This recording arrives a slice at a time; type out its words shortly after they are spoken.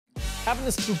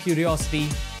Happiness through curiosity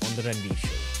on the Ranveer Show.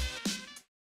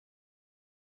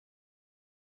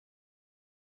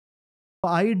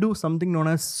 I do something known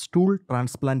as stool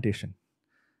transplantation.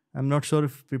 I'm not sure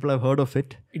if people have heard of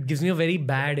it. It gives me a very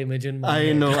bad image in my I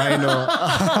head. know.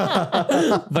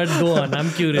 But go on, I'm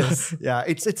curious. Yeah,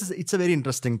 it's a very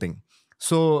interesting thing.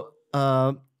 So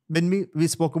when we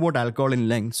spoke about alcohol in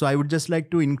length, so I would just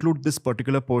like to include this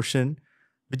particular portion,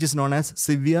 which is known as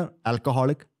severe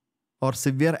alcoholic or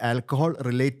severe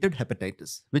alcohol-related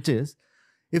hepatitis, which is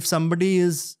if somebody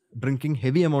is drinking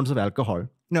heavy amounts of alcohol,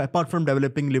 apart from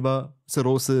developing liver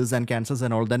cirrhosis and cancers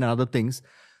and all that and other things,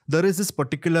 there is this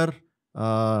particular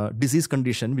disease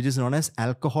condition which is known as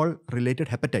alcohol-related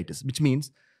hepatitis, which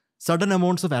means certain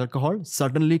amounts of alcohol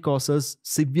suddenly causes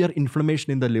severe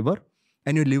inflammation in the liver,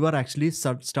 and your liver actually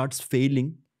starts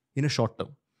failing in a short term.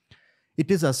 It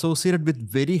is associated with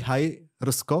very high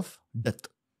risk of death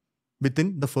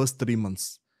within the first 3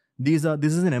 months. This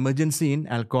is an emergency in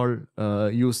alcohol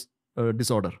use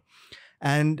disorder.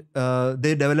 And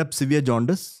they develop severe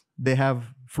jaundice. They have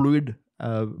fluid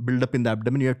build-up in the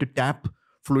abdomen. You have to tap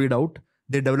fluid out.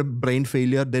 They develop brain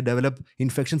failure. They develop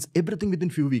infections, everything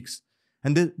within few weeks.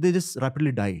 And they just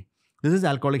rapidly die. This is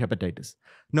alcoholic hepatitis.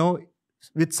 Now,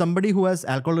 with somebody who has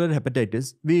alcoholic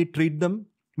hepatitis, we treat them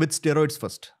with steroids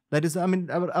first. That is,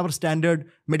 our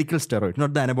standard medical steroid,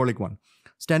 not the anabolic one.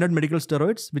 Standard medical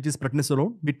steroids, which is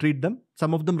prednisolone, we treat them.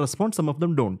 Some of them respond, some of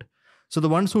them don't. So the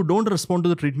ones who don't respond to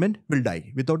the treatment will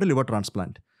die without a liver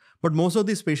transplant. But most of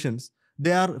these patients,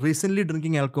 they are recently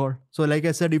drinking alcohol. So like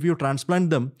I said, if you transplant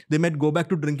them, they might go back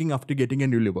to drinking after getting a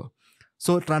new liver.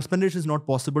 So transplantation is not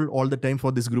possible all the time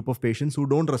for this group of patients who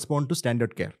don't respond to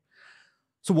standard care.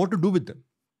 So what to do with them?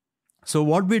 So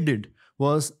what we did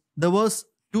was, there was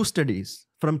 2 studies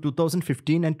from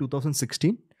 2015 and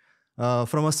 2016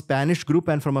 from a Spanish group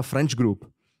and from a French group,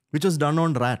 which was done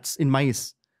on rats in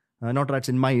mice, not rats,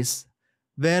 in mice,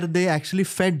 where they actually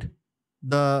fed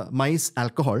the mice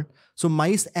alcohol. So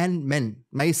mice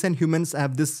and humans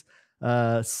have this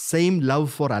same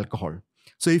love for alcohol.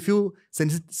 So if you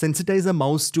sensitize a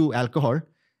mouse to alcohol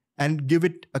and give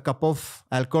it a cup of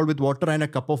alcohol with water and a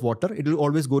cup of water, it will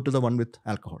always go to the one with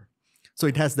alcohol. So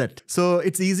it has that. So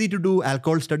it's easy to do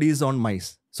alcohol studies on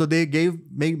mice. So they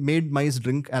made mice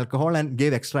drink alcohol and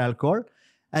gave extra alcohol.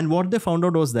 And what they found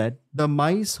out was that the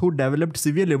mice who developed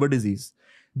severe liver disease,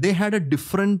 they had a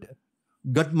different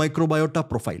gut microbiota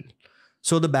profile.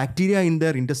 So the bacteria in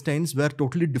their intestines were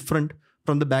totally different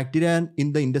from the bacteria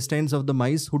in the intestines of the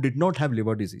mice who did not have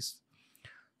liver disease.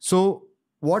 So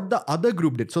what the other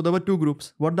group did, so there were 2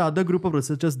 groups. What the other group of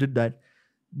researchers did, that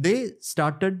they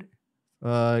started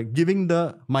giving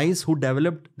the mice who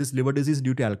developed this liver disease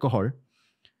due to alcohol,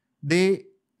 they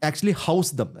actually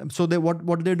house them. So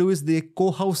what they do is they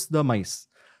co-house the mice.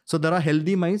 So there are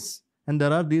healthy mice and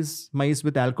there are these mice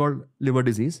with alcohol liver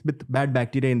disease with bad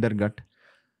bacteria in their gut.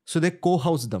 So they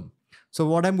co-house them. So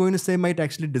what I'm going to say might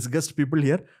actually disgust people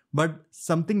here, but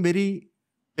something very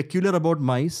peculiar about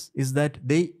mice is that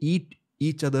they eat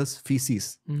each other's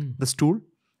feces, the stool.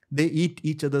 They eat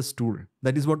each other's stool.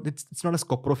 That is what it's not as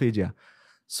coprophagia.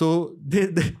 So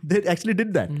they actually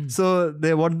did that. So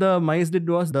what the mice did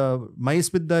was, the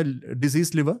mice with the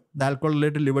diseased liver, the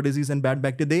alcohol-related liver disease and bad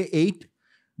bacteria, they ate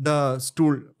the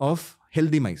stool of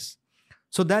healthy mice.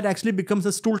 So that actually becomes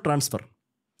a stool transfer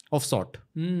of sort,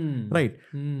 right?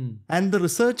 And the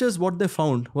researchers, what they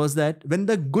found was that when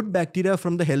the good bacteria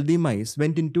from the healthy mice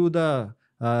went into the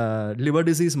liver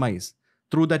disease mice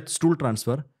through that stool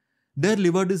transfer, their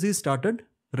liver disease started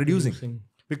reducing.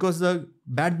 Because the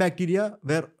bad bacteria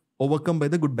were overcome by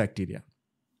the good bacteria.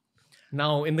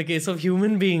 Now, in the case of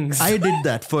human beings, I did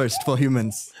that first for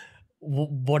humans.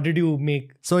 What did you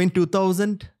make? So in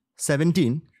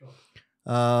 2017,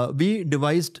 we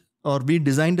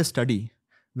designed a study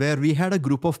where we had a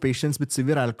group of patients with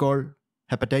severe alcohol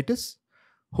hepatitis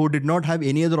who did not have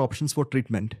any other options for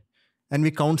treatment. And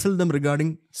we counseled them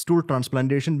regarding stool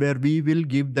transplantation, where we will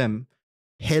give them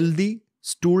healthy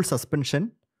stool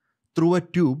suspension through a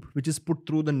tube which is put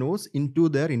through the nose into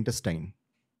their intestine.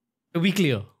 To be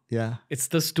clear, it's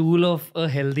the stool of a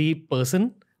healthy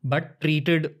person, but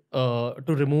treated to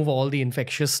remove all the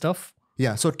infectious stuff.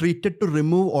 Yeah, so treated to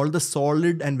remove all the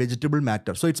solid and vegetable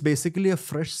matter. So it's basically a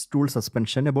fresh stool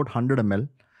suspension, about 100 ml,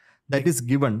 that is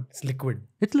given. It's liquid.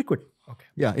 It's liquid. Okay.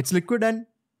 Yeah, it's liquid and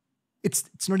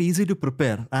it's not easy to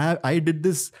prepare. I did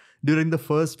this during the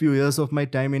first few years of my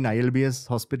time in ILBS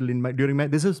hospital.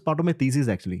 This is part of my thesis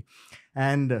actually,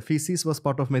 and feces was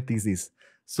part of my thesis.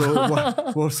 So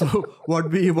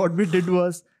what we did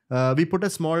was we put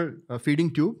a small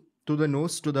feeding tube to the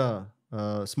nose, to the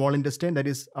small intestine, that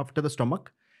is after the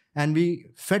stomach, And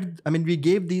we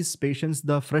gave these patients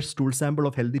the fresh stool sample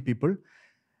of healthy people,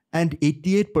 and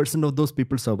 88% of those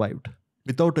people survived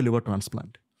without a liver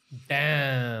transplant.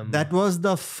 Damn. That was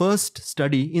the first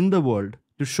study in the world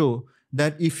to show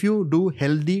that if you do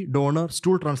healthy donor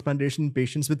stool transplantation in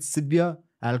patients with severe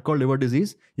alcohol liver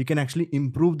disease, you can actually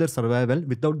improve their survival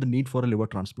without the need for a liver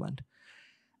transplant.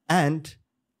 And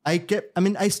I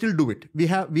still do it. We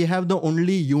have the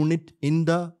only unit in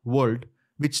the world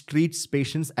which treats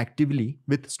patients actively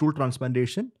with stool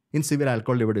transplantation in severe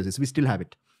alcohol liver disease. We still have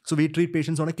it. So we treat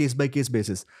patients on a case-by-case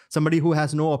basis. Somebody who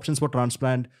has no options for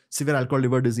transplant, severe alcohol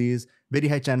liver disease, very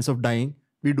high chance of dying,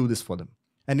 we do this for them.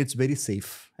 And it's very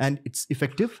safe and it's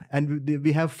effective. And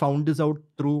we have found this out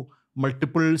through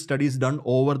multiple studies done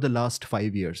over the last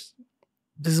 5 years.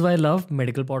 This is why I love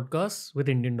medical podcasts with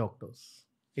Indian doctors.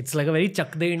 It's like a very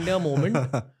Chak De India moment.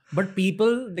 But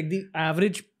people, like the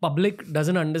average public,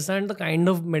 doesn't understand the kind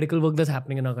of medical work that's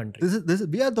happening in our country.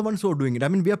 We are the ones who are doing it. I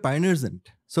mean, we are pioneers in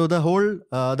it. So the whole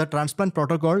the transplant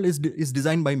protocol is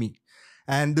designed by me,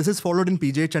 and this is followed in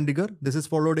PJ Chandigarh. This is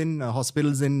followed in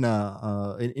hospitals in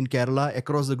Kerala,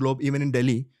 across the globe, even in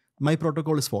Delhi. My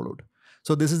protocol is followed.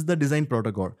 So this is the design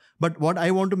protocol. But what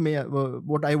I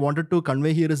wanted to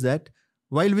convey here is that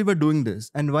while we were doing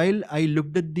this, and while I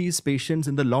looked at these patients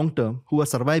in the long term who are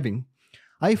surviving,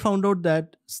 I found out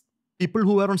that people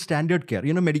who are on standard care,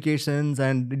 medications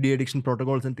and de-addiction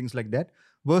protocols and things like that,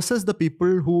 versus the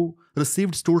people who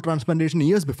received stool transplantation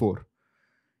years before.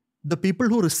 The people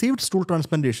who received stool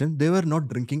transplantation, they were not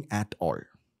drinking at all.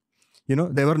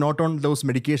 They were not on those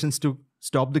medications to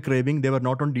stop the craving. They were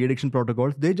not on de-addiction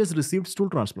protocols. They just received stool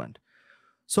transplant.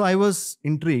 So I was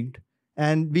intrigued,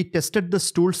 and we tested the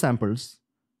stool samples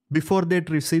before they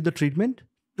received the treatment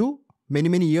to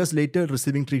many years later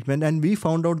receiving treatment. And we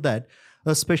found out that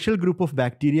a special group of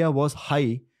bacteria was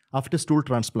high after stool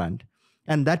transplant.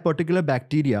 And that particular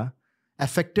bacteria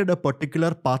affected a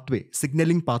particular pathway,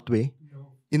 signaling pathway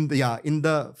from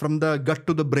the gut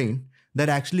to the brain that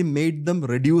actually made them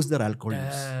reduce their alcohol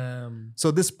use.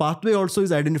 So this pathway also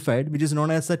is identified, which is known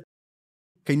as a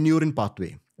kynurin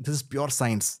pathway. This is pure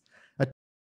science. A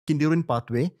kynurin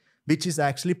pathway, which is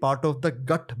actually part of the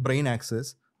gut-brain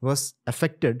axis, was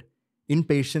affected in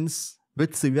patients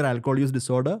with severe alcohol use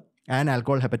disorder and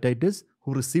alcohol hepatitis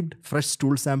who received fresh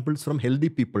stool samples from healthy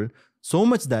people, so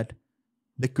much that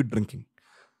they quit drinking.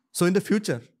 So in the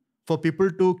future, for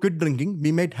people to quit drinking,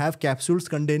 we might have capsules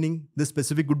containing this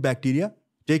specific good bacteria.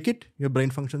 Take it, your brain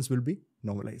functions will be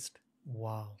normalized.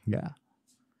 Wow. Yeah.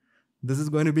 This is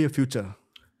going to be a future.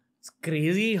 It's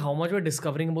crazy how much we're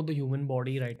discovering about the human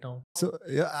body right now. So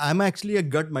I'm actually a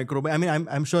gut microbiome. I mean,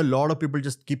 I'm sure a lot of people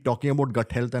just keep talking about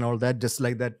gut health and all that, just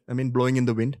like that. I mean, blowing in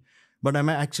the wind. But I'm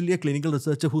actually a clinical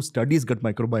researcher who studies gut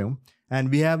microbiome.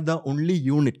 And we have the only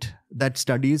unit that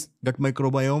studies gut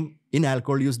microbiome in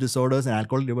alcohol use disorders and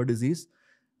alcohol liver disease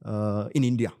in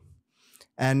India.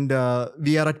 And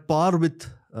we are at par with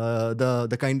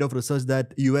the kind of research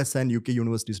that US and UK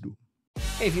universities do.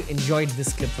 Hey, if you enjoyed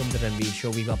this clip from the Ranveer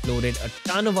show, we've uploaded a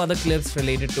ton of other clips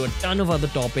related to a ton of other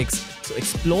topics. So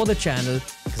explore the channel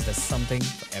because there's something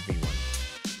for everyone.